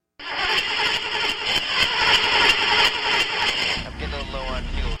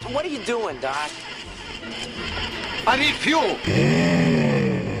What are you doing, Doc? I need fuel.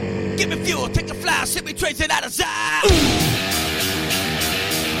 Give me fuel, take a fly, send me trace it out of sight.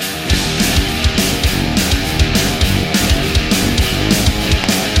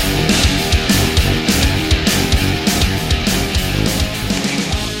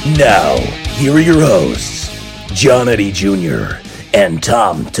 Now, here are your hosts, John Eddie Jr. and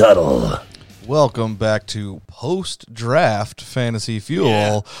Tom Tuttle. Welcome back to Post-Draft Fantasy Fuel.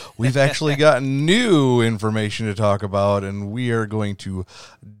 Yeah. We've actually got new information to talk about, and we are going to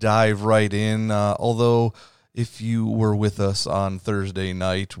dive right in. Although, if you were with us on Thursday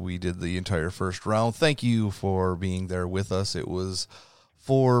night, we did the entire first round. Thank you for being there with us. It was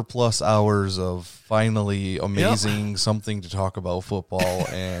 4+ hours of finally amazing something to talk about football,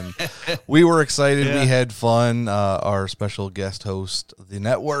 and we were excited. We had fun. Our special guest host, the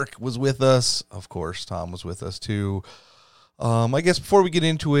network, was with us. Of course, Tom was with us too. I guess before we get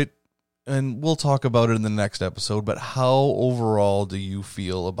into it, and we'll talk about it in the next episode, but how overall do you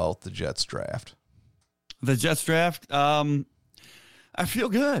feel about the Jets draft? The Jets draft? I feel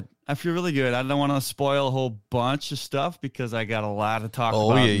good. I feel really good. I don't want to spoil a whole bunch of stuff because I got a lot to talk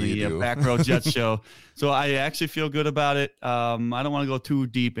about in the Back Row Jets show. So I actually feel good about it. I don't want to go too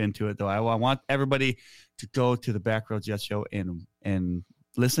deep into it, though. I want everybody to go to the Back Row Jets show and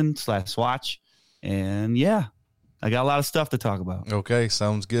listen/watch. And, yeah, I got a lot of stuff to talk about. Okay,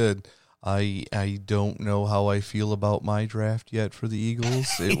 sounds good. I don't know how I feel about my draft yet for the Eagles.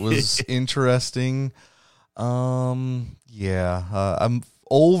 It was interesting.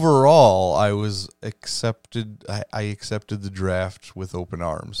 Overall, I was accepted. I accepted the draft with open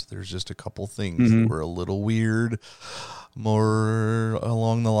arms. There's just a couple things that were a little weird, more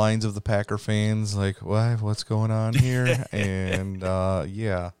along the lines of the Packer fans, like, what's going on here? And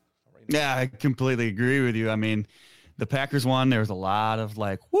yeah, I completely agree with you. I mean, the Packers won. There was a lot of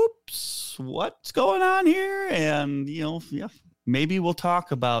like, whoops, what's going on here? And maybe we'll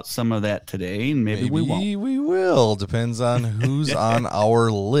talk about some of that today, and maybe we won't. We will. Depends on who's on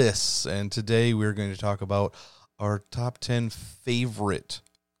our lists. And today we're going to talk about our top 10 favorite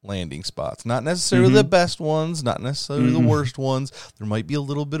landing spots. Not necessarily the best ones, not necessarily the worst ones. There might be a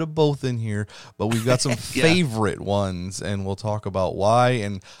little bit of both in here, but we've got some favorite ones, and we'll talk about why.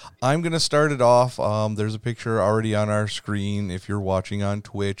 And I'm going to start it off. There's a picture already on our screen, if you're watching on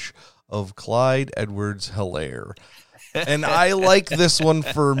Twitch, of Clyde Edwards-Helaire. And I like this one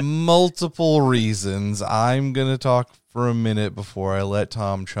for multiple reasons. I'm going to talk for a minute before I let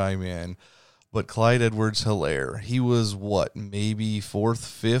Tom chime in. But Clyde Edwards-Helaire, he was maybe 4th,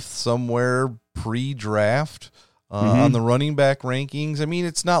 5th somewhere pre-draft on the running back rankings. I mean,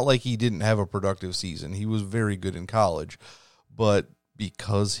 it's not like he didn't have a productive season. He was very good in college. But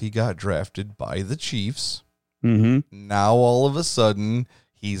because he got drafted by the Chiefs, now all of a sudden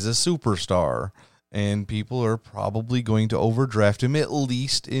he's a superstar. And people are probably going to overdraft him at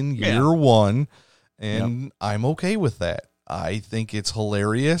least in year one, and I'm okay with that. I think it's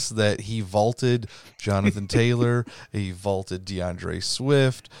hilarious that he vaulted Jonathan Taylor, he vaulted DeAndre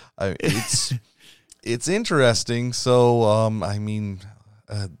Swift. It's interesting. So,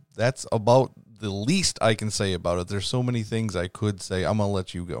 that's about the least I can say about it. There's so many things I could say. I'm going to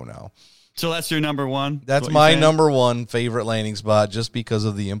let you go now. So that's your number one? That's my number one favorite landing spot, just because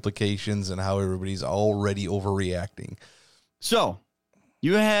of the implications and how everybody's already overreacting. So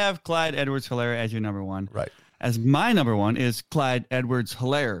you have Clyde Edwards-Helaire as your number one. Right. As my number one is Clyde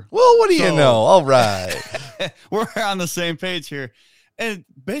Edwards-Helaire. Well, what do you know? All right. We're on the same page here. And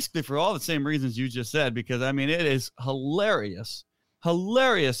basically for all the same reasons you just said, because, I mean, it is hilarious.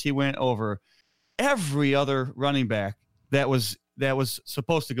 Hilarious he went over every other running back that was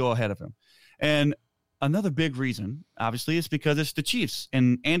supposed to go ahead of him. And another big reason, obviously, is because it's the Chiefs.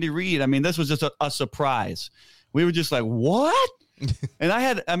 And Andy Reid, I mean, this was just a surprise. We were just like, what? And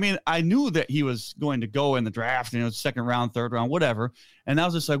I knew that he was going to go in the draft, second round, third round, whatever. And I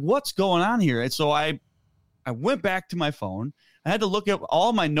was just like, what's going on here? And so I went back to my phone. I had to look at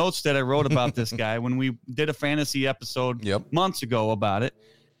all my notes that I wrote about this guy when we did a fantasy episode months ago about it.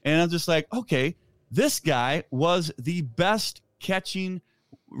 And I'm just like, okay, this guy was the best catching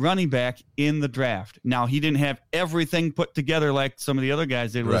running back in the draft. Now, he didn't have everything put together like some of the other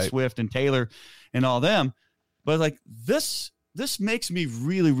guys did with Swift and Taylor and all them. But like this makes me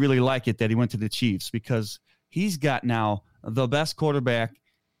really, really like it that he went to the Chiefs, because he's got now the best quarterback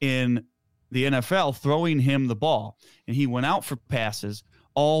in the NFL throwing him the ball. And he went out for passes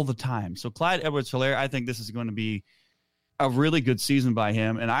all the time. So Clyde Edwards-Helaire, I think this is going to be a really good season by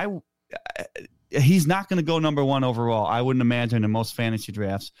him. And he's not going to go number one overall, I wouldn't imagine, in most fantasy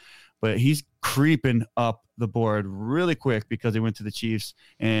drafts. but he's creeping up the board really quick because he went to the Chiefs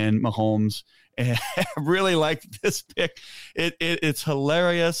and Mahomes. And I really like this pick. It's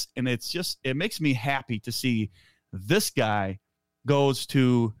hilarious, and it makes me happy to see this guy goes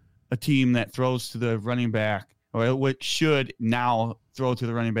to a team that throws to the running back, or which should now throw to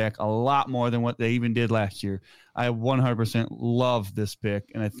the running back a lot more than what they even did last year. I 100% love this pick,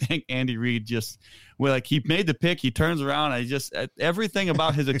 and I think Andy Reid he made the pick, he turns around, everything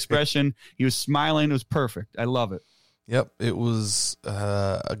about his expression, he was smiling, it was perfect. I love it. Yep, it was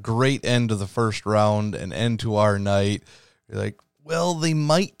a great end to the first round, an end to our night. You're like, well, they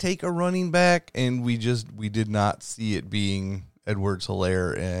might take a running back, and we did not see it being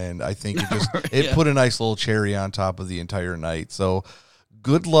Edwards-Helaire, and I think it put a nice little cherry on top of the entire night. So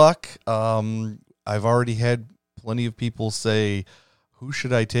good luck. I've already had plenty of people say, who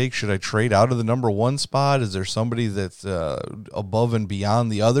should I take? Should I trade out of the number 1 spot? Is there somebody that's above and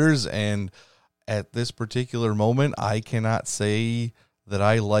beyond the others? And at this particular moment, I cannot say that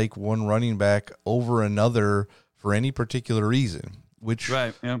I like one running back over another for any particular reason, which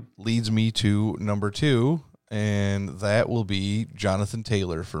leads me to number 2, and that will be Jonathan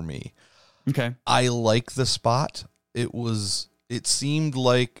Taylor for me. Okay. I like the spot. It seemed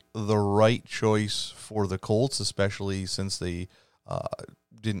like the right choice for the Colts, especially since they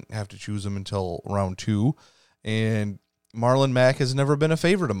didn't have to choose him until round 2. And Marlon Mack has never been a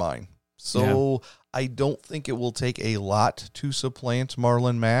favorite of mine. So I don't think it will take a lot to supplant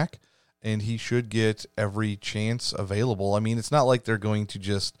Marlon Mack, and he should get every chance available. I mean, it's not like they're going to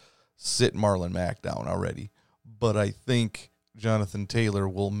just sit Marlon Mack down already, but I think Jonathan Taylor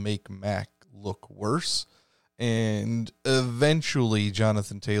will make Mack look worse, and eventually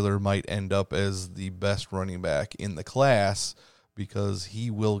Jonathan Taylor might end up as the best running back in the class because he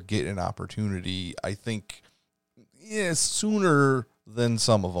will get an opportunity, I think, sooner than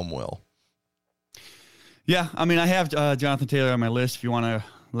some of them will. Yeah, I mean, I have Jonathan Taylor on my list. If you want to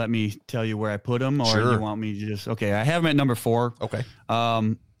let me tell you where I put him, or Sure. you want me to just... Okay, I have him at number 4. Okay.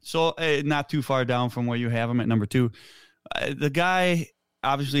 So not too far down from where you have him at number 2. The guy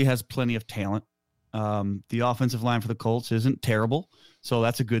obviously has plenty of talent. The offensive line for the Colts isn't terrible, so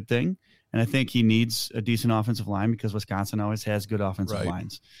that's a good thing. And I think he needs a decent offensive line because Wisconsin always has good offensive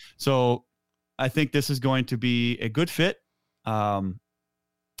lines. So I think this is going to be a good fit.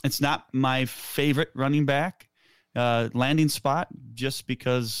 It's not my favorite running back landing spot just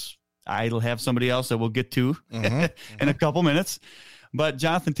because I'll have somebody else that we'll get to in a couple minutes. But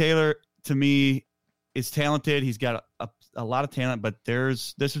Jonathan Taylor, to me, is talented. He's got a lot of talent, but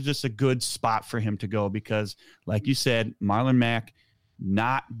this is just a good spot for him to go because, like you said, Marlon Mack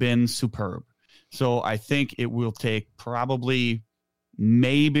not been superb. So I think it will take probably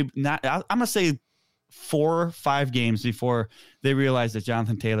maybe not. I'm going to say 4 or 5 games before they realize that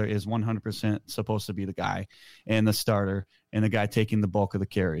Jonathan Taylor is 100% supposed to be the guy and the starter and the guy taking the bulk of the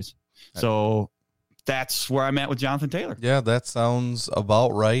carries. So that's where I'm at with Jonathan Taylor. Yeah, that sounds about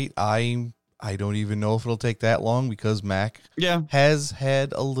right. I don't even know if it'll take that long because Mac has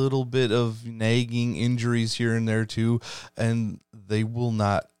had a little bit of nagging injuries here and there too, and they will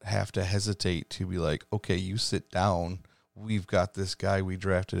not have to hesitate to be like, okay, you sit down. We've got this guy we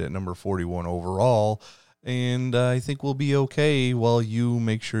drafted at number 41 overall, and I think we'll be okay while you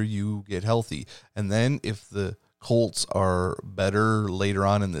make sure you get healthy. And then if the Colts are better later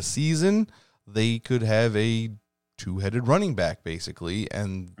on in the season, they could have a 2-headed running back, basically,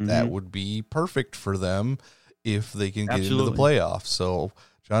 and that would be perfect for them if they can get into the playoffs. So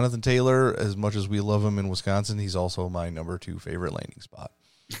Jonathan Taylor, as much as we love him in Wisconsin, he's also my number 2 favorite landing spot.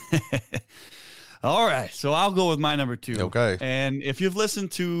 All right, so I'll go with my number 2. Okay. And if you've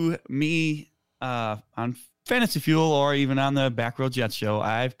listened to me on Fantasy Fuel or even on the Back Row Jets show,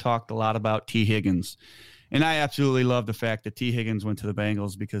 I've talked a lot about T. Higgins. And I absolutely love the fact that T. Higgins went to the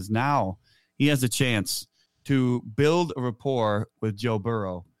Bengals because now he has a chance to build a rapport with Joe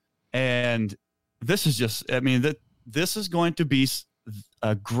Burrow. And this is just, this is going to be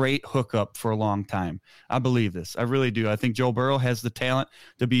a great hookup for a long time. I believe this. I really do. I think Joe Burrow has the talent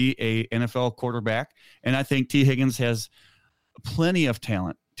to be a NFL quarterback. And I think T. Higgins has plenty of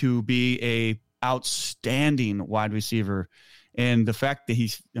talent to be a outstanding wide receiver. And the fact that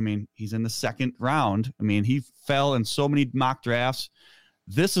he's in the second round, he fell in so many mock drafts.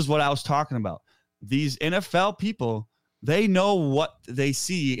 This is what I was talking about. These NFL people, they know what they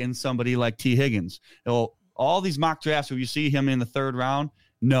see in somebody like T. Higgins. All these mock drafts where you see him in the third round,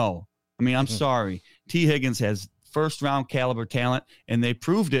 no. I'm sorry. T. Higgins has first-round caliber talent, and they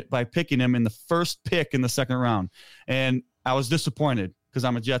proved it by picking him in the first pick in the second round. And I was disappointed because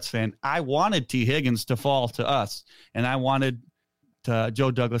I'm a Jets fan. I wanted T. Higgins to fall to us, and I wanted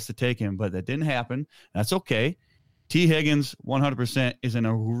Joe Douglas to take him, but that didn't happen. That's okay. T. Higgins, 100%, is in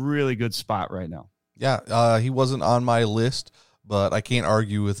a really good spot right now. Yeah, he wasn't on my list, but I can't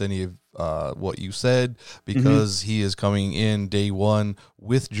argue with any of what you said because he is coming in day one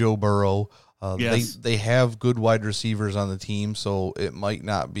with Joe Burrow. Yes. They have good wide receivers on the team, so it might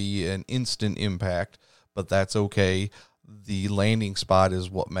not be an instant impact, but that's okay. The landing spot is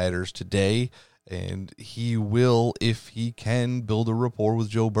what matters today, and he will, if he can build a rapport with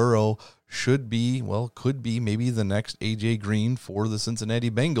Joe Burrow, could be maybe the next A.J. Green for the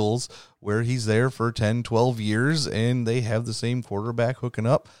Cincinnati Bengals, where he's there for 10, 12 years, and they have the same quarterback hooking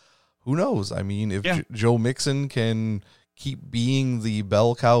up. Who knows? I mean, if Joe Mixon can keep being the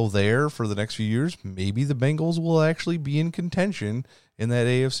bell cow there for the next few years, maybe the Bengals will actually be in contention in that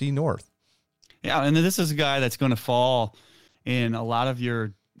AFC North. Yeah, and this is a guy that's going to fall in a lot of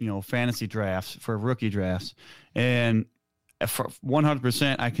your, fantasy drafts for rookie drafts. And for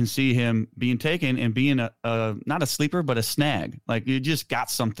 100%, I can see him being taken and being a not a sleeper, but a snag. Like you just got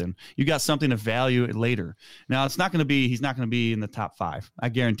something. You got something to value it later. Now he's not going to be in the top 5. I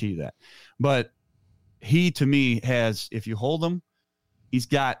guarantee you that. But he, to me, has, if you hold him, he's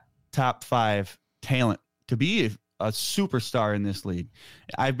got top 5 talent to be a superstar in this league.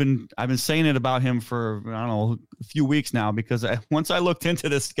 I've been saying it about him for, I don't know, a few weeks now, because once I looked into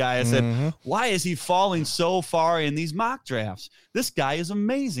this guy, I said, why is he falling so far in these mock drafts? This guy is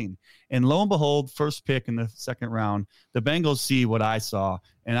amazing. And lo and behold, first pick in the second round, the Bengals see what I saw,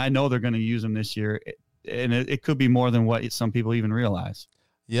 and I know they're going to use him this year. And it could be more than what some people even realize.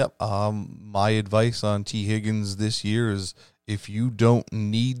 Yep. My advice on T. Higgins this year is, if you don't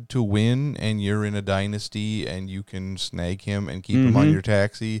need to win and you're in a dynasty and you can snag him and keep him on your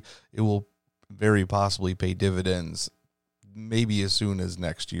taxi, it will very possibly pay dividends maybe as soon as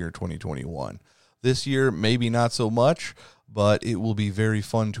next year, 2021. This year, maybe not so much, but it will be very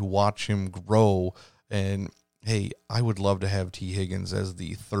fun to watch him grow. And, hey, I would love to have T. Higgins as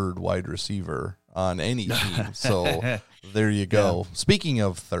the third wide receiver on any team. So there you go. Yeah. Speaking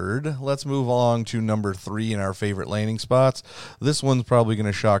of third, let's move along to number 3 in our favorite landing spots. This one's probably going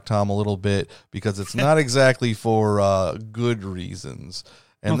to shock Tom a little bit because it's not exactly for good reasons.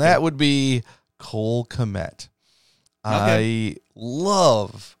 And that would be Cole Kmet. I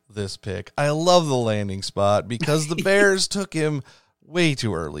love this pick. I love the landing spot because the Bears took him way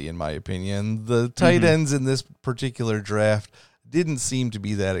too early, in my opinion. The tight ends in this particular draft didn't seem to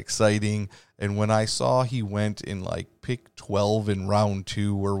be that exciting. And when I saw he went in like pick 12 in round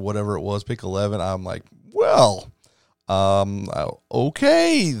 2 or whatever it was, pick 11, I'm like, well,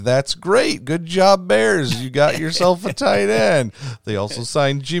 okay, that's great. Good job, Bears. You got yourself a tight end. They also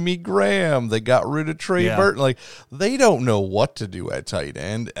signed Jimmy Graham. They got rid of Trey Burton. Like, they don't know what to do at tight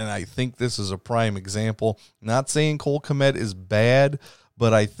end. And I think this is a prime example. Not saying Cole Kmet is bad,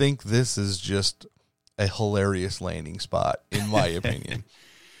 but I think this is just a hilarious landing spot, in my opinion.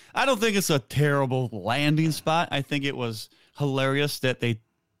 I don't think it's a terrible landing spot. I think it was hilarious that they,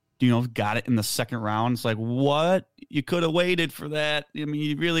 got it in the second round. It's like, what? You could have waited for that. I mean,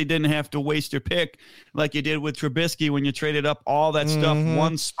 you really didn't have to waste your pick like you did with Trubisky when you traded up all that stuff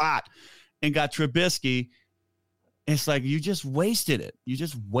one spot and got Trubisky. It's like, you just wasted it.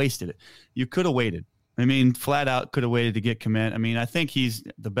 You could have waited. I mean, flat out could have waited to get Kmet. I mean, I think he's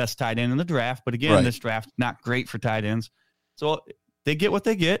the best tight end in the draft, but again, this draft, not great for tight ends. So they get what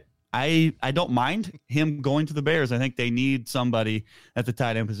they get. I don't mind him going to the Bears. I think they need somebody at the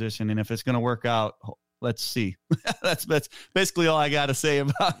tight end position, and if it's going to work out, let's see. That's basically all I got to say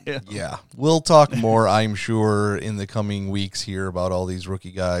about him. Yeah, we'll talk more, I'm sure, in the coming weeks here about all these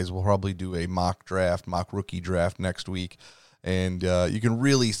rookie guys. We'll probably do a mock rookie draft next week. And you can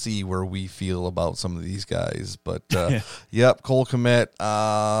really see where we feel about some of these guys. But, yep, Cole Kmet,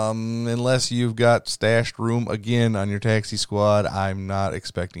 unless you've got stashed room again on your taxi squad, I'm not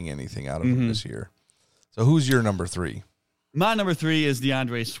expecting anything out of him this year. So who's your number 3? My number 3 is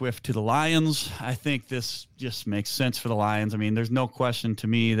DeAndre Swift to the Lions. I think this just makes sense for the Lions. I mean, there's no question to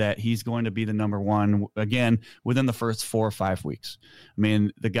me that he's going to be the number 1, again, within the first 4 or 5 weeks. I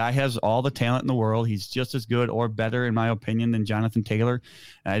mean, the guy has all the talent in the world. He's just as good or better, in my opinion, than Jonathan Taylor.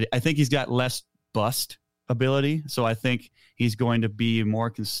 I think he's got less bust ability, so I think he's going to be more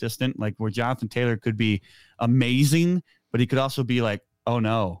consistent, like where Jonathan Taylor could be amazing, but he could also be like, oh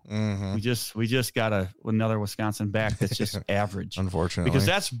no, we just got another Wisconsin back that's just average, unfortunately, because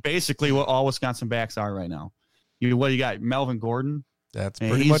that's basically what all Wisconsin backs are right now. You got Melvin Gordon. That's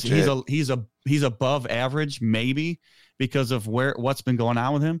pretty much it. He's above average, maybe because of what's been going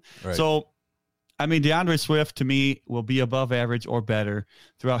on with him. Right. So I mean, DeAndre Swift, to me, will be above average or better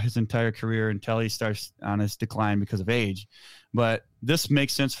throughout his entire career until he starts on his decline because of age. But this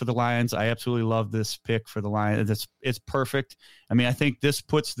makes sense for the Lions. I absolutely love this pick for the Lions. It's perfect. I mean, I think this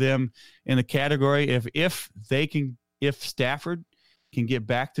puts them in the category if Stafford can get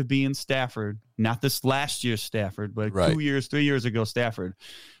back to being Stafford, not this last year's Stafford, but 3 years ago Stafford,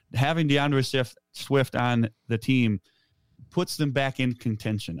 having DeAndre Swift on the team puts them back in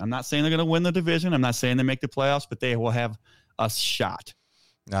contention. I'm not saying they're going to win the division. I'm not saying they make the playoffs, but they will have a shot.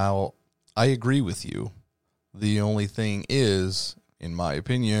 Now, I agree with you. The only thing is, in my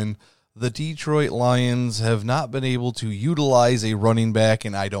opinion, the Detroit Lions have not been able to utilize a running back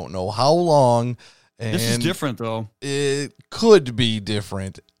in I don't know how long. And this is different, though. It could be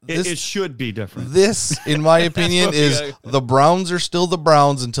different. It should be different. This, in my opinion, is the Browns are still the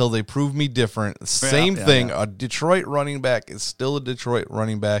Browns until they prove me different. Same thing. Yeah. A Detroit running back is still a Detroit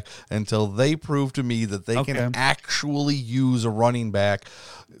running back until they prove to me that they can actually use a running back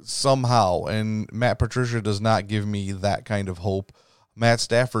somehow. And Matt Patricia does not give me that kind of hope. Matt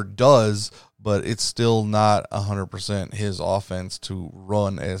Stafford does, but it's still not 100% his offense to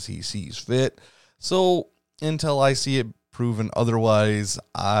run as he sees fit. So until I see it proven otherwise,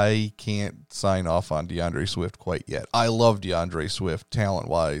 I can't sign off on DeAndre Swift quite yet. I love DeAndre Swift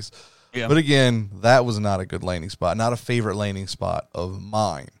talent-wise. Yeah. But again, that was not a good landing spot, not a favorite landing spot of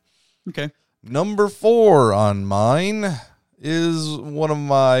mine. Okay. Number 4 on mine is one of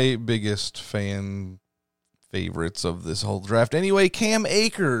my biggest fan favorites of this whole draft. Anyway, Cam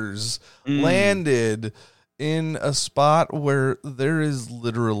Akers landed in a spot where there is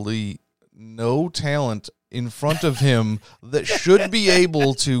literally no talent in front of him that should be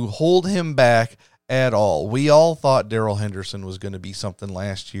able to hold him back at all. We all thought Darrell Henderson was going to be something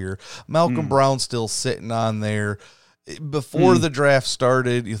last year. Malcolm Brown still sitting on there. Before the draft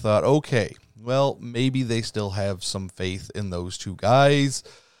started, you thought, okay, well, maybe they still have some faith in those two guys,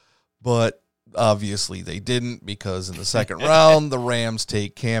 but obviously they didn't, because in the second round, the Rams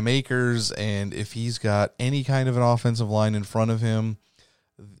take Cam Akers, and if he's got any kind of an offensive line in front of him,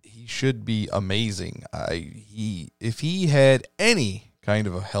 he should be amazing. If he had any kind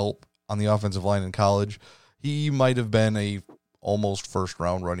of a help on the offensive line in college, he might have been a almost first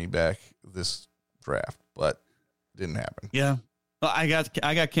round running back this draft, but didn't happen. Yeah. Well, I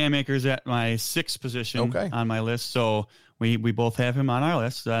got Cam Akers at my 6th position on my list, so we both have him on our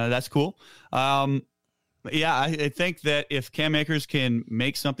list. That's cool. I think that if Cam Akers can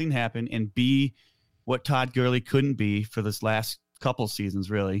make something happen and be what Todd Gurley couldn't be for this last couple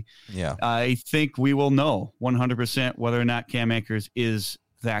seasons, really, I think we will know 100% whether or not Cam Akers is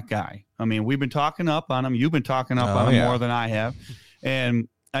that guy. I mean, we've been talking up on him. You've been talking up on him more than I have, and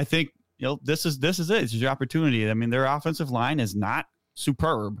I think this is it. This is your opportunity. I mean, their offensive line is not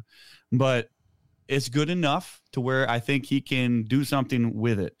superb, but it's good enough to where I think he can do something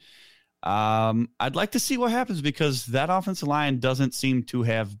with it. I'd like to see what happens, because that offensive line doesn't seem to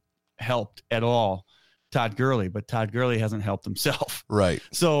have helped at all Todd Gurley, but Todd Gurley hasn't helped himself. Right.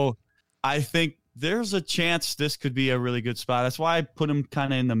 So I think there's a chance this could be a really good spot. That's why I put him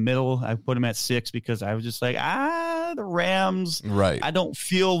kind of in the middle. I put him at 6 because I was just like, the Rams. Right. I don't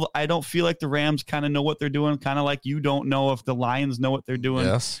feel like the Rams kind of know what they're doing, kind of like you don't know if the Lions know what they're doing.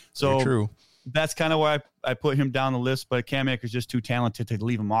 Yes. So true. That's kind of why I put him down the list, but Cam Akers just too talented to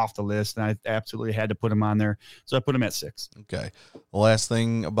leave him off the list, and I absolutely had to put him on there. So I put him at 6. Okay. The last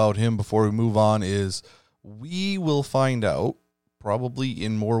thing about him before we move on is we will find out, probably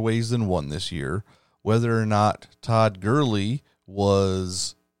in more ways than one this year, whether or not Todd Gurley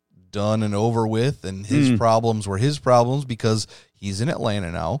was done and over with and his problems were his problems, because he's in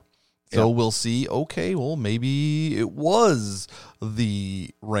Atlanta now. So we'll see, okay, well, maybe it was the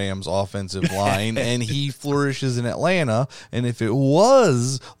Rams offensive line and he flourishes in Atlanta. And if it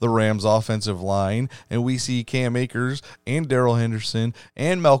was the Rams offensive line and we see Cam Akers and Darrell Henderson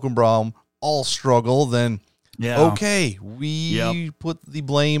and Malcolm Brown all struggle, then okay, we put the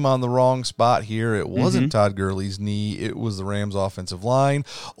blame on the wrong spot here. It wasn't Todd Gurley's knee. It was the Rams offensive line.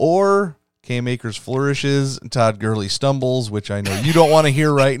 Or Cam Akers flourishes, Todd Gurley stumbles, which I know you don't want to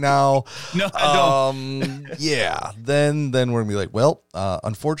hear right now. No, I don't. Then we're going to be like, well,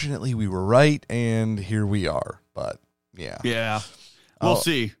 unfortunately we were right, and here we are. But, yeah. We'll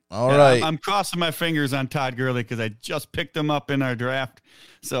see. All right. I'm crossing my fingers on Todd Gurley because I just picked him up in our draft.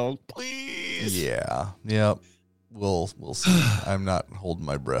 So please. Yeah. Yep. We'll see. I'm not holding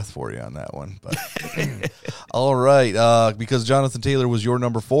my breath for you on that one. But all right. Because Jonathan Taylor was your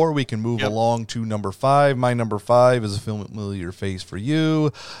number 4, we can move along to number 5. My number 5 is a familiar face for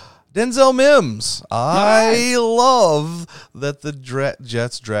you. Denzel Mims. I love that the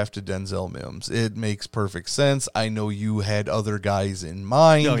Jets drafted Denzel Mims. It makes perfect sense. I know you had other guys in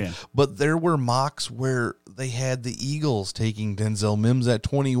mind, but there were mocks where they had the Eagles taking Denzel Mims at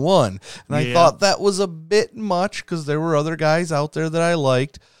 21. And I thought that was a bit much because there were other guys out there that I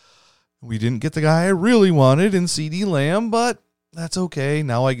liked. We didn't get the guy I really wanted in CeeDee Lamb, but that's okay.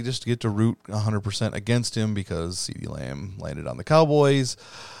 Now I just get to root 100% against him because CeeDee Lamb landed on the Cowboys.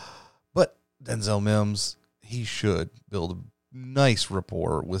 But Denzel Mims, he should build a nice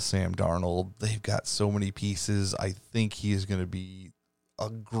rapport with Sam Darnold. They've got so many pieces. I think he is going to be a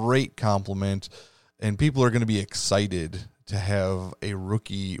great compliment, and people are going to be excited to have a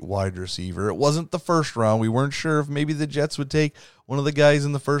rookie wide receiver. It wasn't the first round. We weren't sure if maybe the Jets would take one of the guys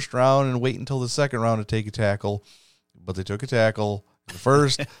in the first round and wait until the second round to take a tackle, but they took a tackle in the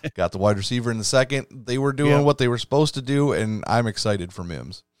first, got the wide receiver in the second. They were doing what they were supposed to do, and I'm excited for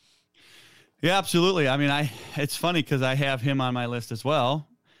Mims. Yeah, absolutely. I mean, it's funny because I have him on my list as well.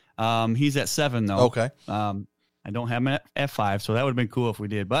 He's at 7, though. Okay. I don't have him at 5, so that would have been cool if we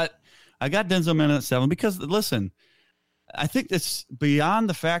did. But I got Denzel Mims at 7 because, listen, I think it's beyond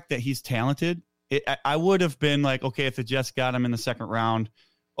the fact that he's talented. I would have been like, okay, if the Jets got him in the second round,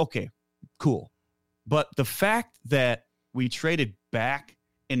 okay, cool. But the fact that we traded back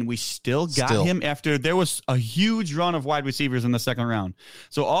and we still got him after there was a huge run of wide receivers in the second round.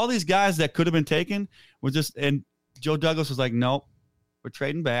 So all these guys that could have been taken were just, and Joe Douglas was like, nope, we're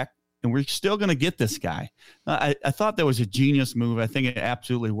trading back and we're still going to get this guy. I thought that was a genius move. I think it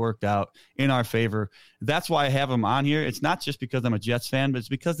absolutely worked out in our favor. That's why I have him on here. It's not just because I'm a Jets fan, but it's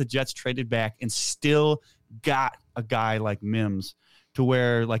because the Jets traded back and still got a guy like Mims to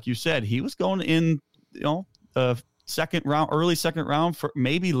where, like you said, he was going in, the second round, early second round, for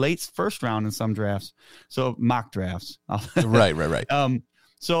maybe late first round in some drafts. So mock drafts. Right.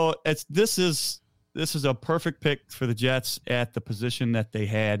 So this is a perfect pick for the Jets at the position that they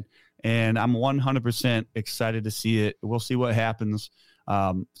had. And I'm 100% excited to see it. We'll see what happens.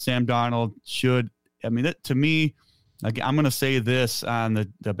 Sam Darnold to me, I'm going to say this on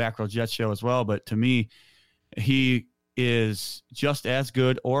the Back Row Jets show as well, but to me, he is just as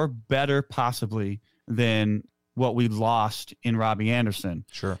good or better possibly than what we lost in Robbie Anderson.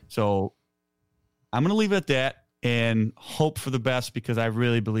 Sure. So I'm going to leave it at that and hope for the best because I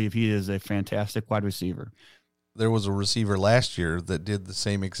really believe he is a fantastic wide receiver. There was a receiver last year that did the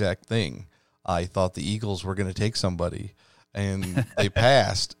same exact thing. I thought the Eagles were going to take somebody, and they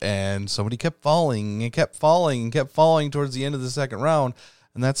passed, and somebody kept falling and kept falling and kept falling towards the end of the second round,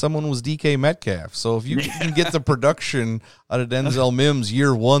 and that someone was DK Metcalf. So if you can get the production out of Denzel Mims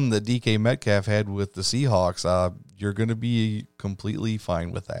year one that DK Metcalf had with the Seahawks, you're going to be completely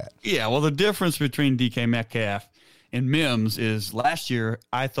fine with that. Yeah, well, the difference between DK Metcalf and Mims is last year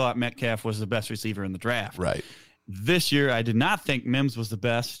I thought Metcalf was the best receiver in the draft. Right. This year I did not think Mims was the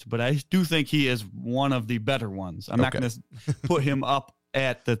best, but I do think he is one of the better ones. I'm not going to put him up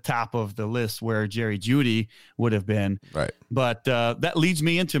at the top of the list where Jerry Jeudy would have been. Right. But that leads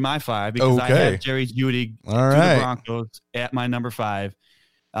me into my 5 because I have Jerry Jeudy to the Broncos at my number 5.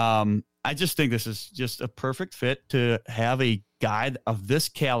 I just think this is just a perfect fit to have a guy of this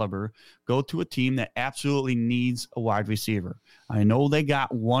caliber go to a team that absolutely needs a wide receiver. I know they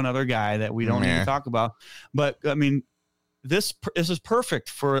got one other guy that we don't need to talk about, but I mean, this is perfect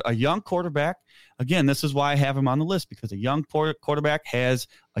for a young quarterback. Again, this is why I have him on the list, because a young quarterback has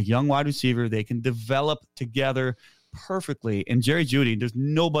a young wide receiver. They can develop together perfectly. And Jerry Jeudy, there's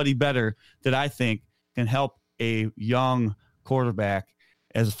nobody better that I think can help a young quarterback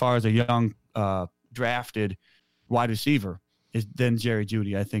as far as a young drafted wide receiver than Jerry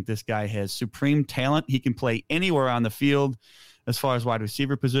Jeudy. I think this guy has supreme talent. He can play anywhere on the field as far as wide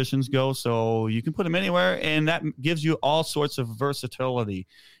receiver positions go. So you can put him anywhere, and that gives you all sorts of versatility.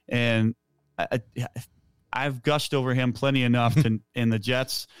 And I've gushed over him plenty enough in the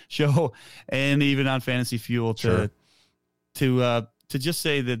Jets show and even on Fantasy Fuel to just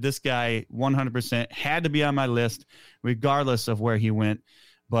say that this guy 100% had to be on my list regardless of where he went.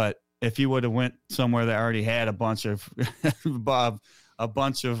 But if he would have went somewhere that already had a bunch of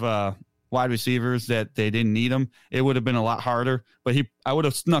wide receivers that they didn't need him, it would have been a lot harder. But I would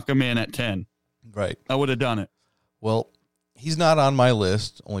have snuck him in at 10. Right. I would have done it. Well, he's not on my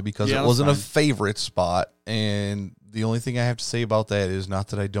list only because it wasn't a favorite spot. And the only thing I have to say about that is not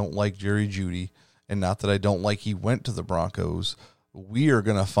that I don't like Jerry Jeudy and not that I don't like he went to the Broncos. We are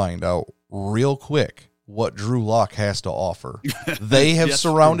going to find out real quick what Drew Lock has to offer. They have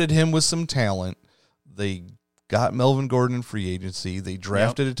surrounded him with some talent. They got Melvin Gordon in free agency. They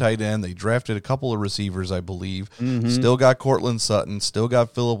drafted a tight end. They drafted a couple of receivers, I believe. Still got Cortland Sutton. Still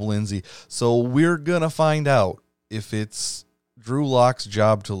got Phillip Lindsay. So we're going to find out if it's Drew Lock's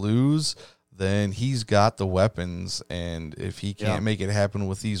job to lose. Then he's got the weapons. And if he can't make it happen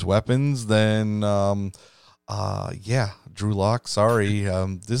with these weapons, then, Drew Lock, sorry.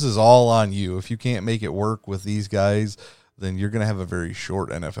 This is all on you. If you can't make it work with these guys, then you're going to have a very short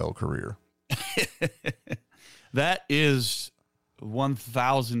NFL career. That is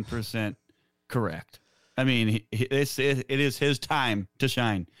 1,000% correct. I mean, it is his time to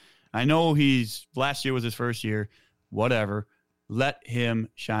shine. I know last year was his first year, whatever. Let him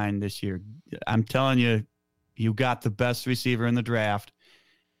shine this year. I'm telling you, you got the best receiver in the draft,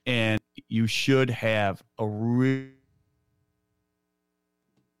 and you should have a really,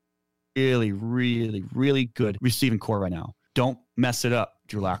 really good receiving core right now. Don't mess it up,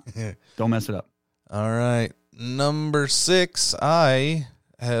 Drew Lock. Don't mess it up. All right. Number 6, I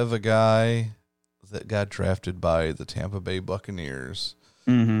have a guy that got drafted by the Tampa Bay Buccaneers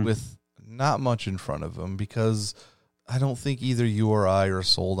with not much in front of him because I don't think either you or I are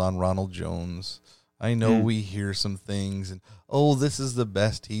sold on Ronald Jones. I know we hear some things and, this is the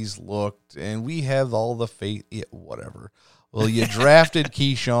best he's looked, and we have all the faith. Yeah, whatever. Well, you drafted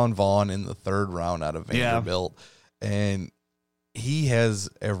Keyshawn Vaughn in the 3rd round out of Vanderbilt, and he has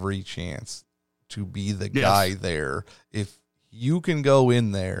every chance to be the guy there. If you can go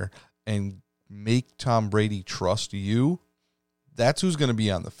in there and make Tom Brady trust you, that's who's going to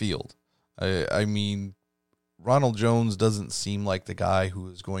be on the field. I mean, Ronald Jones doesn't seem like the guy who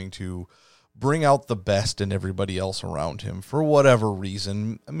is going to bring out the best in everybody else around him for whatever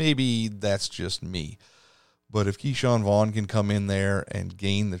reason. Maybe that's just me. But if Keyshawn Vaughn can come in there and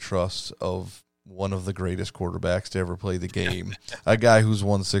gain the trust of one of the greatest quarterbacks to ever play the game, a guy who's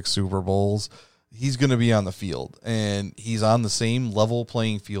won 6 Super Bowls, he's going to be on the field. And he's on the same level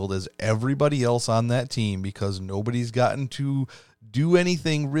playing field as everybody else on that team because nobody's gotten to do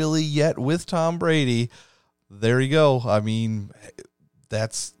anything really yet with Tom Brady. There you go. I mean,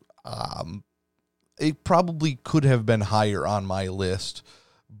 that's it probably could have been higher on my list,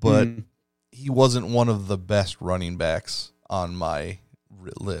 but he wasn't one of the best running backs on my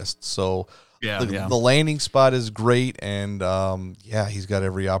list. So the landing spot is great, and he's got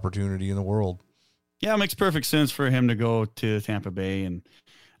every opportunity in the world. Yeah, it makes perfect sense for him to go to Tampa Bay, and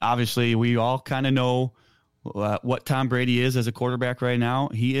obviously we all kind of know what Tom Brady is as a quarterback right now.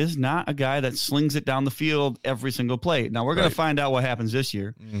 He is not a guy that slings it down the field every single play. Now, we're going to find out what happens this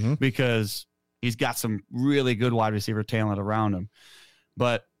year because he's got some really good wide receiver talent around him.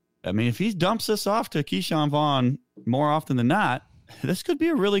 But, I mean, if he dumps this off to Keyshawn Vaughn more often than not, this could be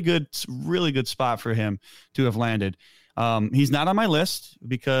a really good spot for him to have landed. He's not on my list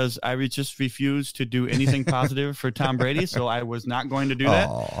because I just refused to do anything positive for Tom Brady, so I was not going to do that.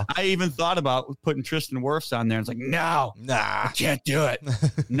 I even thought about putting Tristan Wirfs on there. It's like, no, I can't do it.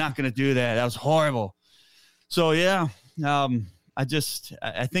 I'm not going to do that. That was horrible. So, I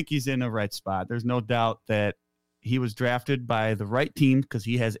think he's in the right spot. There's no doubt that he was drafted by the right team because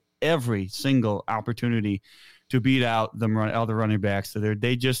he has every single opportunity to beat out the other running backs. So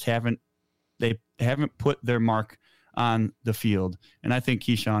they just haven't put their mark on the field, and I think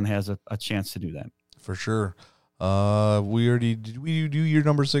Keyshawn has a chance to do that for sure. Did we do your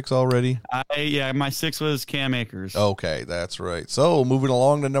number 6 already? My 6 was Cam Akers. Okay, that's right. So moving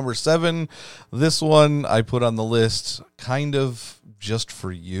along to number 7, this one I put on the list kind of just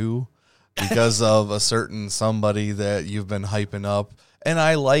for you because of a certain somebody that you've been hyping up, and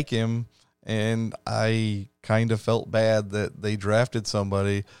I like him, and I kind of felt bad that they drafted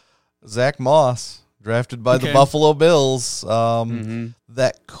somebody, Zach Moss. Drafted by the Buffalo Bills,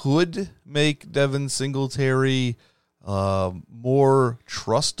 that could make Devin Singletary more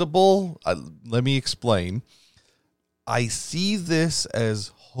trustable. Let me explain. I see this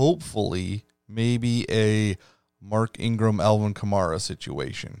as hopefully maybe a Mark Ingram, Alvin Kamara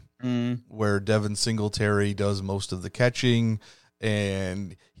situation where Devin Singletary does most of the catching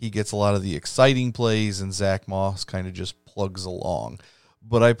and he gets a lot of the exciting plays and Zach Moss kind of just plugs along.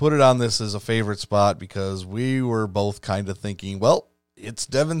 But I put it on this as a favorite spot because we were both kind of thinking, well, it's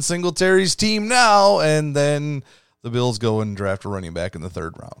Devin Singletary's team now, and then the Bills go and draft a running back in the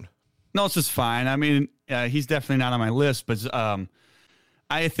 3rd round. No, it's just fine. I mean, he's definitely not on my list, but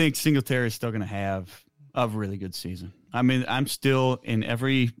I think Singletary is still going to have a really good season. I mean, I'm still in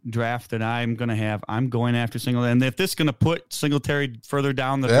every draft that I'm going to have, I'm going after Singletary. And if this is going to put Singletary further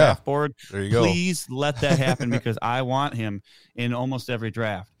down the draft board, please let that happen because I want him in almost every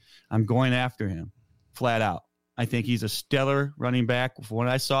draft. I'm going after him flat out. I think he's a stellar running back. From what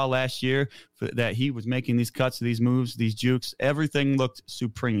I saw last year, that he was making these cuts, these moves, these jukes, everything looked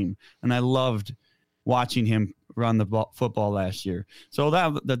supreme. And I loved watching him run the football last year. So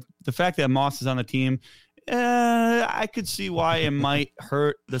that the fact that Moss is on the team, I could see why it might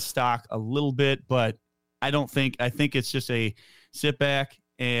hurt the stock a little bit, but I think it's just a sit back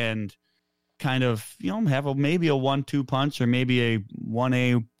and kind of, have maybe a 1-2 punch or maybe a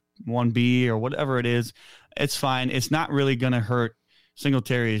 1A, 1B or whatever it is. It's fine. It's not really going to hurt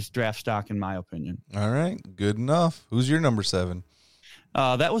Singletary's draft stock, in my opinion. All right. Good enough. Who's your number 7?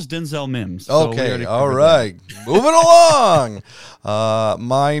 That was Denzel Mims. Okay. All right. Moving along.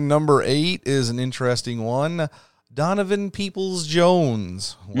 My number 8 is an interesting one. Donovan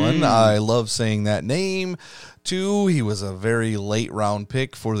Peoples-Jones. One, I love saying that name. 2, he was a very late round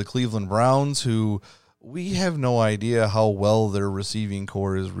pick for the Cleveland Browns, who we have no idea how well their receiving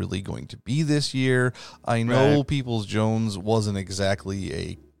core is really going to be this year. I know Peoples-Jones wasn't exactly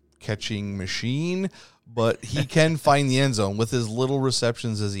a catching machine, but he can find the end zone. With as little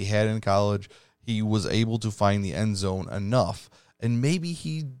receptions as he had in college, he was able to find the end zone enough. And maybe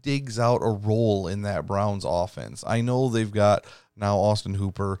he digs out a role in that Browns offense. I know they've got now Austin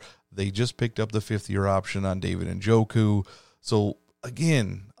Hooper. They just picked up the 5th-year option on David Njoku. So,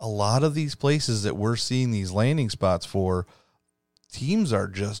 again, a lot of these places that we're seeing these landing spots for, teams are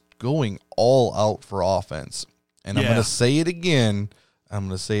just going all out for offense. And I'm going to say it again. I'm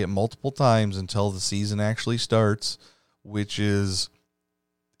going to say it multiple times until the season actually starts, which is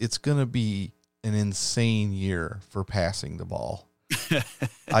it's going to be an insane year for passing the ball.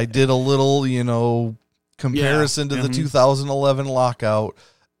 I did a little, comparison to the 2011 lockout,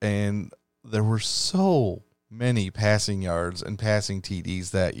 and there were so many passing yards and passing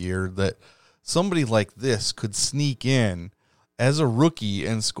TDs that year that somebody like this could sneak in as a rookie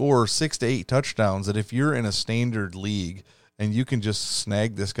and score 6 to 8 touchdowns, that if you're in a standard league and you can just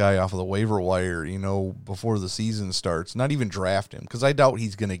snag this guy off of the waiver wire, before the season starts, not even draft him, because I doubt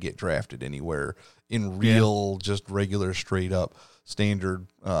he's going to get drafted anywhere in real, just regular, straight up standard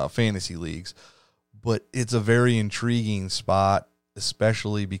fantasy leagues. But it's a very intriguing spot,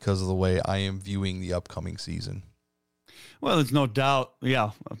 especially because of the way I am viewing the upcoming season. Well, there's no doubt.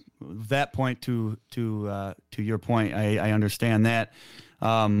 Yeah, that point to your point, I understand that.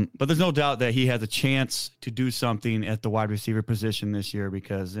 But there's no doubt that he has a chance to do something at the wide receiver position this year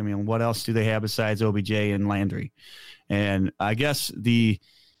because, what else do they have besides OBJ and Landry? And I guess the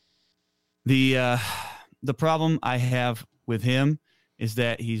problem I have with him is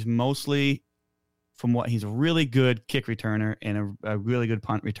that he's mostly, he's a really good kick returner and a really good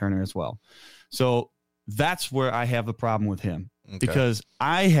punt returner as well. So that's where I have the problem with him because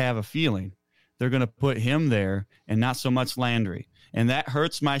I have a feeling they're going to put him there and not so much Landry. And that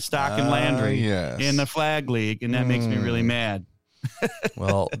hurts my stock in Landry in the flag league, and that makes me really mad.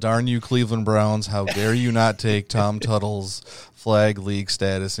 Well, darn you, Cleveland Browns. How dare you not take Tom Tuttle's flag league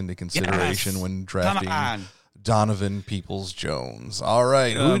status into consideration when drafting Donovan Peoples-Jones. All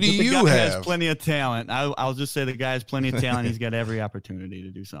right, who do you have? The guy has plenty of talent. I'll just say the guy has plenty of talent. He's got every opportunity to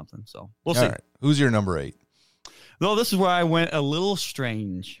do something. So we'll see. Right. Who's your number 8? Well, this is where I went a little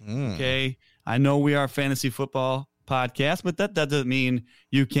strange. Okay, I know we are a fantasy football podcast, but that doesn't mean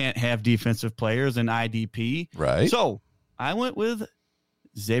you can't have defensive players in IDP. Right. So I went with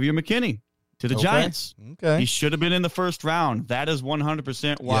Xavier McKinney to the Giants. Okay. He should have been in the first round. That is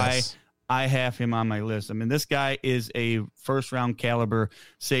 100% why I have him on my list. This guy is a first round caliber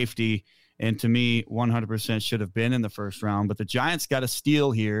safety, and to me, 100% should have been in the first round. But the Giants got a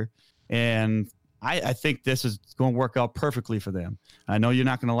steal here, and I think this is going to work out perfectly for them. I know you're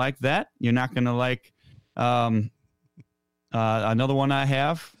not going to like that. You're not going to like another one I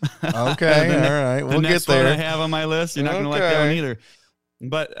have. Okay, all right. We'll get there. One I have on my list. You're not going to like that one either.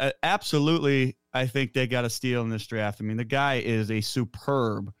 But absolutely, I think they got a steal in this draft. The guy is a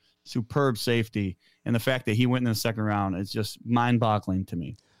superb safety. And the fact that he went in the second round is just mind-boggling to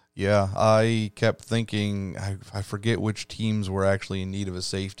me. Yeah, I kept thinking, I forget which teams were actually in need of a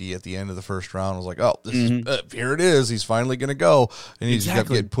safety at the end of the first round. I was like, oh, this is, here it is. He's finally going to go. And he just kept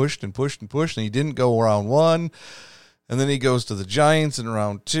getting pushed and pushed and pushed, and he didn't go round 1. And then he goes to the Giants in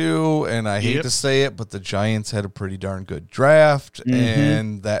round 2, and I hate to say it, but the Giants had a pretty darn good draft,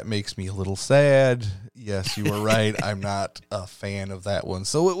 and that makes me a little sad. Yes, you were right. I'm not a fan of that one.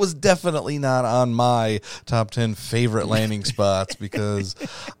 So it was definitely not on my top 10 favorite landing spots because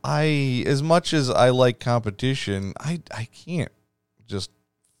as much as I like competition, I can't just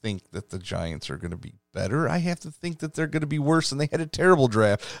think that the Giants are going to be better. I have to think that they're going to be worse, and they had a terrible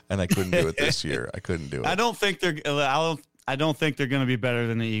draft, and I couldn't do it this year. I couldn't do it. I don't think they're. I don't think they're going to be better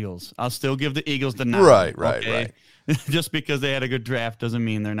than the Eagles. I'll still give the Eagles the nod. Right. Just because they had a good draft doesn't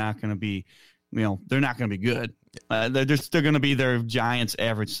mean they're not going to be, they're not going to be good. They're still going to be their Giants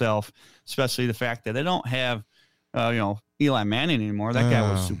average self, especially the fact that they don't have, Eli Manning anymore. That guy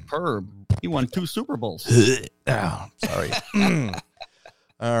was superb. He won 2 Super Bowls. Oh, sorry.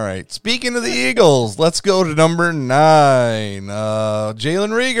 All right. Speaking of the Eagles, let's go to number 9.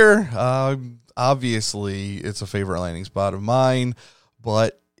 Jalen Reagor. Obviously, it's a favorite landing spot of mine,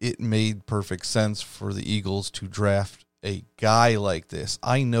 but it made perfect sense for the Eagles to draft a guy like this.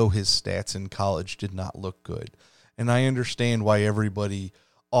 I know his stats in college did not look good, and I understand why everybody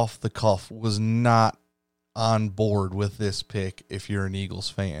off the cuff was not on board with this pick if you're an Eagles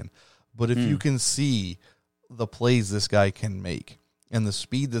fan. But if you can see the plays this guy can make and the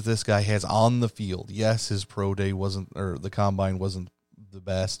speed that this guy has on the field, yes, his pro day the combine wasn't the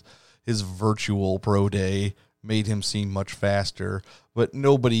best. His virtual pro day made him seem much faster, but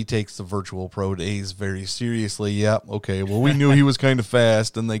nobody takes the virtual pro days very seriously. Yep, okay, well, we knew he was kind of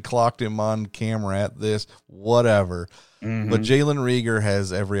fast, and they clocked him on camera at this, whatever. Mm-hmm. But Jalen Reagor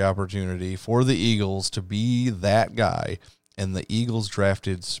has every opportunity for the Eagles to be that guy, and the Eagles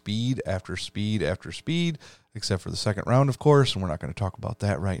drafted speed after speed after speed, except for the second round, of course, and we're not going to talk about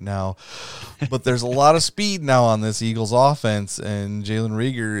that right now. But there's a lot of speed now on this Eagles offense, and Jalen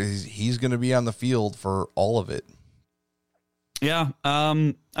Reagor, he's going to be on the field for all of it. Yeah,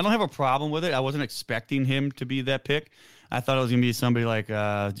 I don't have a problem with it. I wasn't expecting him to be that pick. I thought it was going to be somebody like,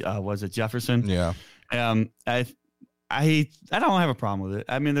 was it Jefferson? Yeah. I don't have a problem with it.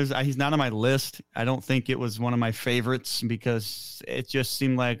 I mean, he's not on my list. I don't think it was one of my favorites because it just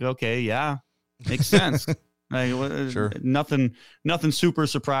seemed like, okay, yeah, makes sense. Sure. Nothing super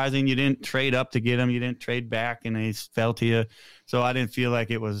surprising. You didn't trade up to get him. You didn't trade back, and he fell to you. So I didn't feel like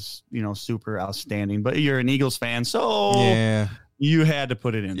it was, super outstanding. But you're an Eagles fan, so yeah, you had to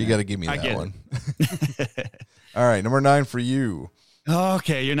put it in. You got to give me that one. All right, number 9 for you.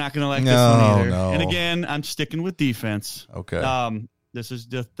 Okay, you're not going to like this one either. No. And again, I'm sticking with defense. Okay. This is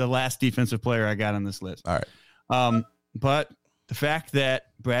just the last defensive player I got on this list. All right. But the fact that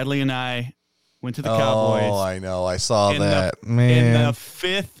Bradley and I went to the Cowboys. Oh, I know. I saw that. In the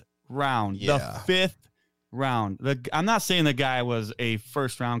 5th round. Yeah. The 5th round. I'm not saying the guy was a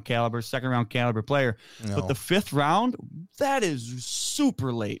first-round caliber, second-round caliber player, but the 5th round, that is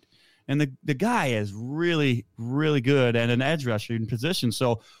super late. And the guy is really, really good at an edge rusher in position.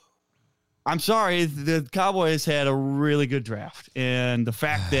 So I'm sorry, the Cowboys had a really good draft. And the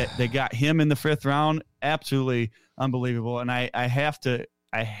fact that they got him in the 5th round, absolutely unbelievable. And I have to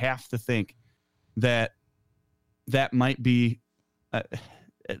think that might be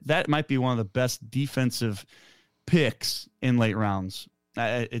one of the best defensive picks in late rounds.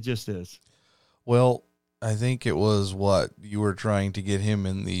 It just is. Well, I think it was you were trying to get him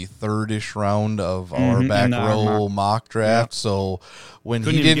in the 3rd-ish round of our back row mock draft. Yep. So when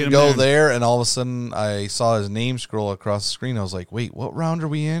he didn't go there, and all of a sudden I saw his name scroll across the screen, I was like, wait, what round are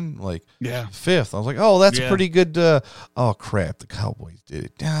we in? Like 5th. I was like, oh, that's pretty good. Oh, crap. The Cowboys did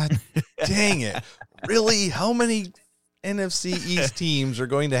it. God dang it. Really? How many NFC East teams are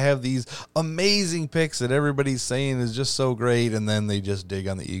going to have these amazing picks that everybody's saying is just so great, and then they just dig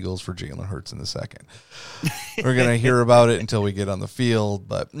on the Eagles for Jalen Hurts in the 2nd? We're going to hear about it until we get on the field,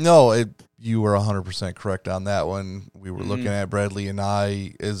 but no, you were 100% correct on that one. We were looking at Bradley and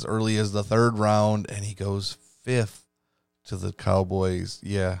I as early as the 3rd round, and he goes 5th to the Cowboys.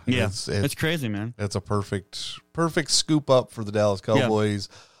 Yeah. It's crazy, man. That's a perfect scoop up for the Dallas Cowboys,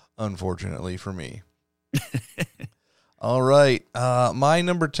 unfortunately for me. All right. My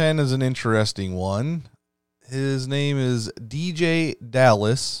number 10 is an interesting one. His name is DJ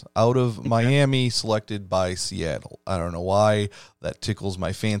Dallas out of Miami, selected by Seattle. I don't know why. That tickles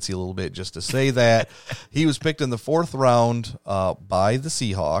my fancy a little bit just to say that. He was picked in the 4th round by the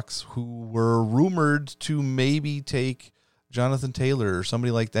Seahawks, who were rumored to maybe take Jonathan Taylor or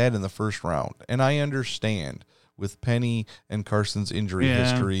somebody like that in the 1st round. And I understand with Penny and Carson's injury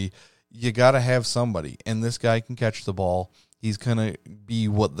history, you got to have somebody, and this guy can catch the ball. He's going to be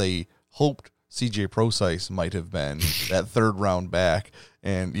what they hoped CJ Prosise might have been, that 3rd round back,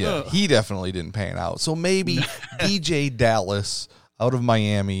 and he definitely didn't pan out. So maybe DJ Dallas out of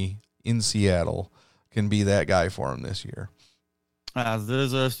Miami in Seattle can be that guy for him this year.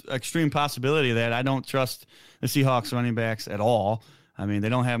 There's an extreme possibility that I don't trust the Seahawks running backs at all. I mean, they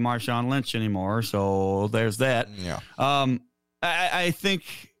don't have Marshawn Lynch anymore, so there's that. Yeah. I think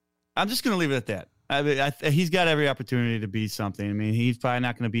I'm just going to leave it at that. He's got every opportunity to be something. I mean, he's probably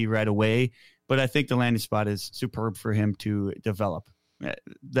not going to be right away, but I think the landing spot is superb for him to develop.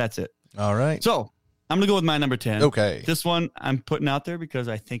 That's it. All right. So I'm going to go with my number 10. Okay. This one I'm putting out there because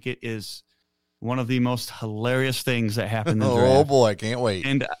I think it is one of the most hilarious things that happened in the draft. Oh, boy. Can't wait.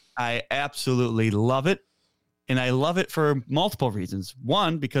 And I absolutely love it. And I love it for multiple reasons.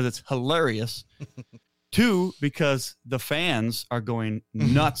 One, because it's hilarious. Two, because the fans are going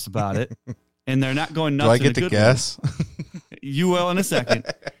nuts about it. And they're not going nuts. Do I get to guess? You will in a second.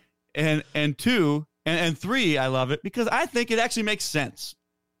 And two, and three, I love it because I think it actually makes sense.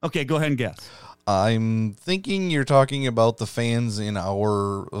 Okay, go ahead and guess. I'm thinking you're talking about the fans in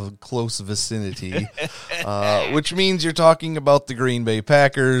our close vicinity, which means you're talking about the Green Bay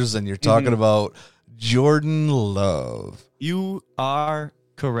Packers and you're talking about Jordan Love. You are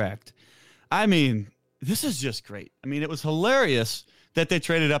correct. I mean, this is just great. I mean, it was hilarious that they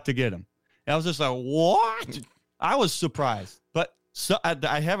traded up to get him. I was just like, what? I was surprised. But so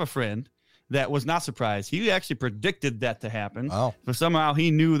I have a friend that was not surprised. He actually predicted that to happen. Wow. But somehow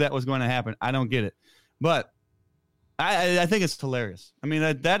he knew that was going to happen. I don't get it. But I think it's hilarious. I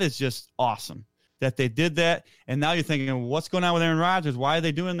mean, that is just awesome that they did that. And now you're thinking, what's going on with Aaron Rodgers? Why are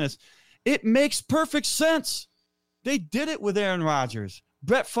they doing this? It makes perfect sense. They did it with Aaron Rodgers.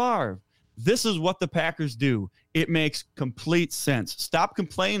 Brett Favre. This is what the Packers do. It makes complete sense. Stop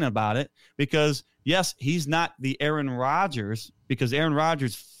complaining about it because, yes, he's not the Aaron Rodgers because Aaron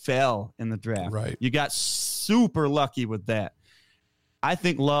Rodgers fell in the draft. Right. You got super lucky with that. I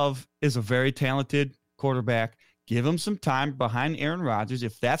think Love is a very talented quarterback. Give him some time behind Aaron Rodgers.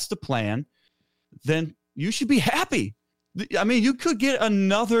 If that's the plan, then you should be happy. I mean, you could get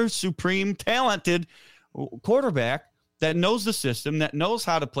another supreme talented quarterback that knows the system, that knows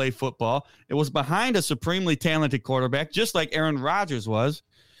how to play football. It was behind a supremely talented quarterback, just like Aaron Rodgers was.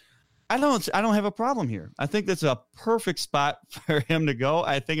 I don't have a problem here. I think that's a perfect spot for him to go.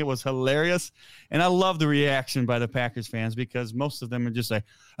 I think it was hilarious. And I love the reaction by the Packers fans because most of them are just like,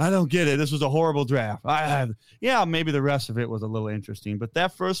 I don't get it. This was a horrible draft. Yeah, maybe the rest of it was a little interesting. But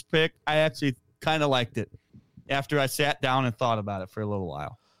that first pick, I actually kind of liked it after I sat down and thought about it for a little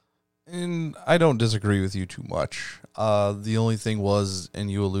while. And I don't disagree with you too much. The only thing was, and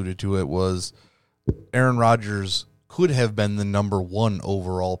you alluded to it, was Aaron Rodgers could have been the number 1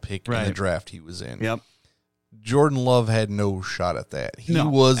 overall pick in the draft he was in. Yep. Jordan Love had no shot at that. He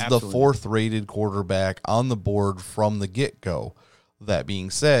was the 4th rated quarterback on the board from the get-go. That being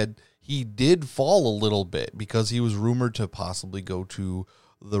said, he did fall a little bit because he was rumored to possibly go to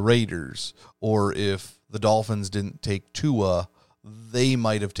the Raiders, or if the Dolphins didn't take Tua, they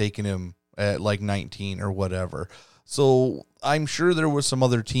might have taken him at like 19 or whatever. So I'm sure there was some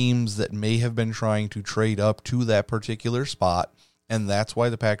other teams that may have been trying to trade up to that particular spot, and that's why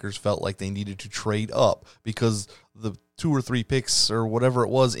the Packers felt like they needed to trade up, because the 2 or 3 picks or whatever it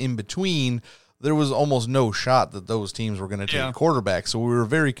was in between, there was almost no shot that those teams were going to take quarterbacks. So we were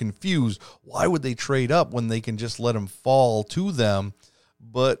very confused. Why would they trade up when they can just let them fall to them?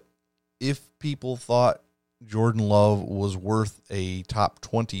 But if people thought Jordan Love was worth a top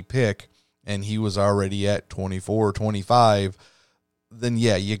 20 pick and he was already at 24, 25, then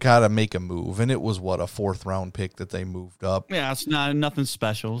yeah, you got to make a move. And it was a 4th round pick that they moved up. Yeah, it's nothing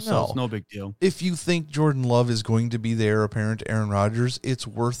special, so it's no big deal. If you think Jordan Love is going to be the heir apparent to Aaron Rodgers, it's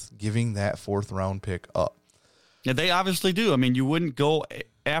worth giving that 4th round pick up. Yeah, they obviously do. I mean, you wouldn't go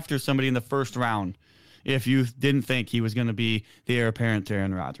after somebody in the 1st round if you didn't think he was going to be the heir apparent to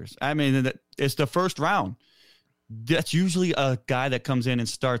Aaron Rodgers. I mean, it's the 1st round. That's usually a guy that comes in and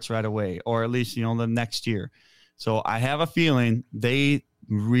starts right away, or at least, the next year. So I have a feeling they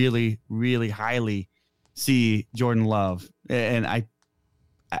really, really highly see Jordan Love. And I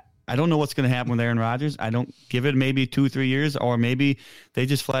don't know what's going to happen with Aaron Rodgers. I don't give it maybe 2-3 years, or maybe they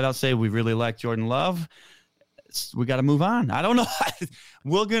just flat out say, we really like Jordan Love. We got to move on. I don't know.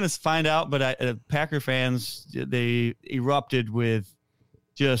 We're going to find out, but Packer fans, they erupted with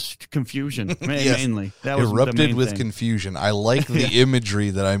just confusion, mainly. That was erupted with confusion. I like the imagery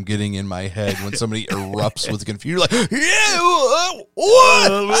that I'm getting in my head when somebody erupts with confusion. Like,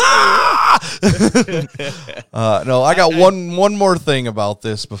 what? No, I got one more thing about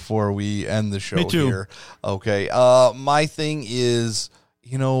this before we end the show. Me too. Here. Okay. My thing is,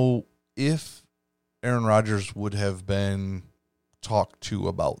 if Aaron Rodgers would have been talked to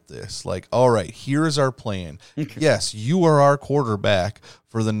about this, like, all right, here's our plan. Okay. Yes, you are our quarterback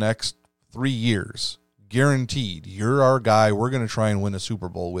for the next 3 years, guaranteed. You're our guy. We're going to try and win a Super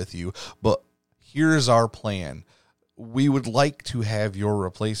Bowl with you, but here's our plan. We would like to have your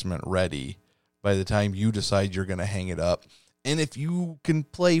replacement ready by the time you decide you're going to hang it up. And if you can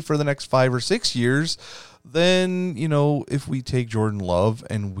play for the next 5 or 6 years, then, you know, if we take Jordan Love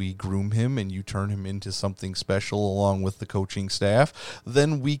and we groom him and you turn him into something special along with the coaching staff,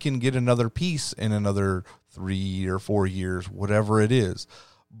 then we can get another piece in another 3 or 4 years, whatever it is.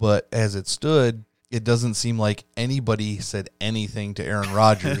 But as it stood, it doesn't seem like anybody said anything to Aaron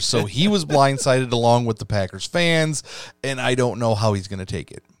Rodgers. So he was blindsided along with the Packers fans, and I don't know how he's going to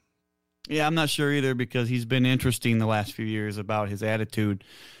take it. Yeah, I'm not sure either because he's been interesting the last few years about his attitude.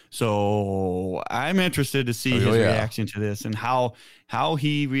 So I'm interested to see his reaction to this and how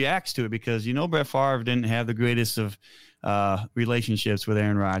he reacts to it because, you know, Brett Favre didn't have the greatest of relationships with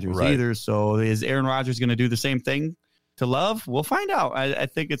Aaron Rodgers either. So is Aaron Rodgers going to do the same thing to Love? We'll find out. I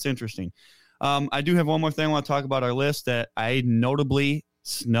think it's interesting. I do have one more thing I want to talk about our list that I notably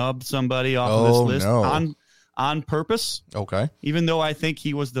snubbed somebody off of this list on purpose. Okay. Even though I think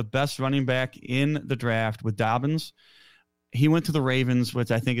he was the best running back in the draft with Dobbins, he went to the Ravens,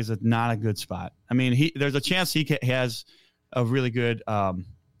 which I think is not a good spot. I mean, there's a chance he has a really good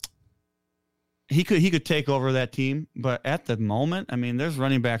he could take over that team, but at the moment, I mean, there's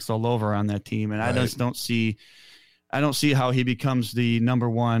running backs all over on that team, and I just don't see how he becomes the number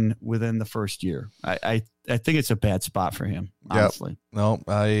one within the first year. I think it's a bad spot for him, honestly. Yep. No,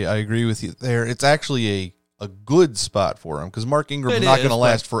 I agree with you there. It's actually a good spot for him because Mark Ingram's not going to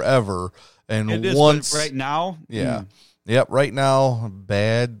last forever. And once right now, Yep, right now,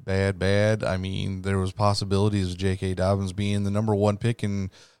 bad. I mean, there was possibilities of J.K. Dobbins being the number one pick in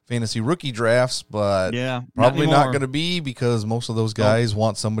fantasy rookie drafts, but probably not going to be because most of those guys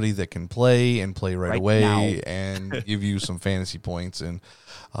want somebody that can play and play right away and give you some fantasy points. And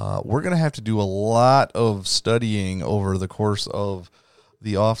we're going to have to do a lot of studying over the course of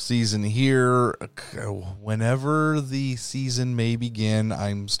the offseason here. Whenever the season may begin,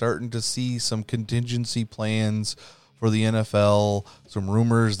 I'm starting to see some contingency plans for the NFL, some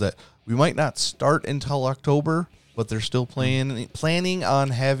rumors that we might not start until October, but they're still planning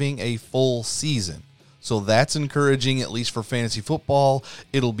on having a full season. So that's encouraging, at least for fantasy football.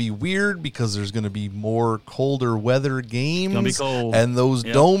 It'll be weird because there's going to be more colder weather games. It's gonna be cold. And those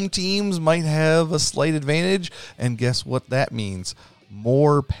dome teams might have a slight advantage. And guess what that means?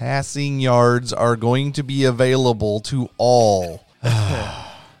 More passing yards are going to be available to all.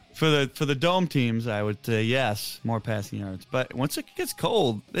 For the dome teams, I would say yes, more passing yards. But once it gets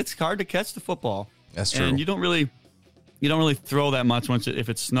cold, it's hard to catch the football. That's true. And you don't really throw that much if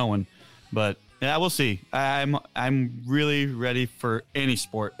it's snowing. But yeah, we'll see. I'm really ready for any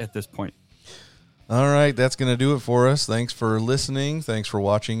sport at this point. All right, that's going to do it for us. Thanks for listening. Thanks for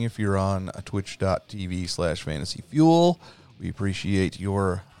watching. If you're on twitch.tv/fantasyfuel, we appreciate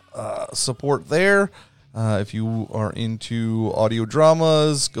your support there. If you are into audio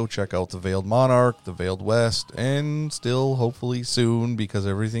dramas, go check out The Veiled Monarch, The Veiled West, and still, hopefully soon, because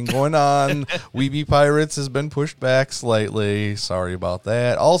everything going on, We Be Pirates has been pushed back slightly. Sorry about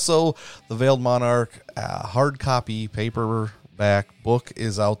that. Also, The Veiled Monarch, hard copy, paperback book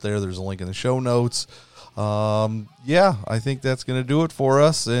is out there. There's a link in the show notes. I think that's going to do it for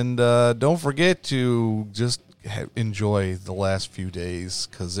us. And don't forget to just enjoy the last few days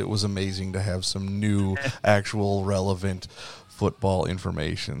because it was amazing to have some new actual relevant football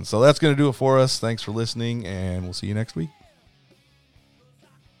information. So that's going to do it for us. Thanks for listening, and we'll see you next week.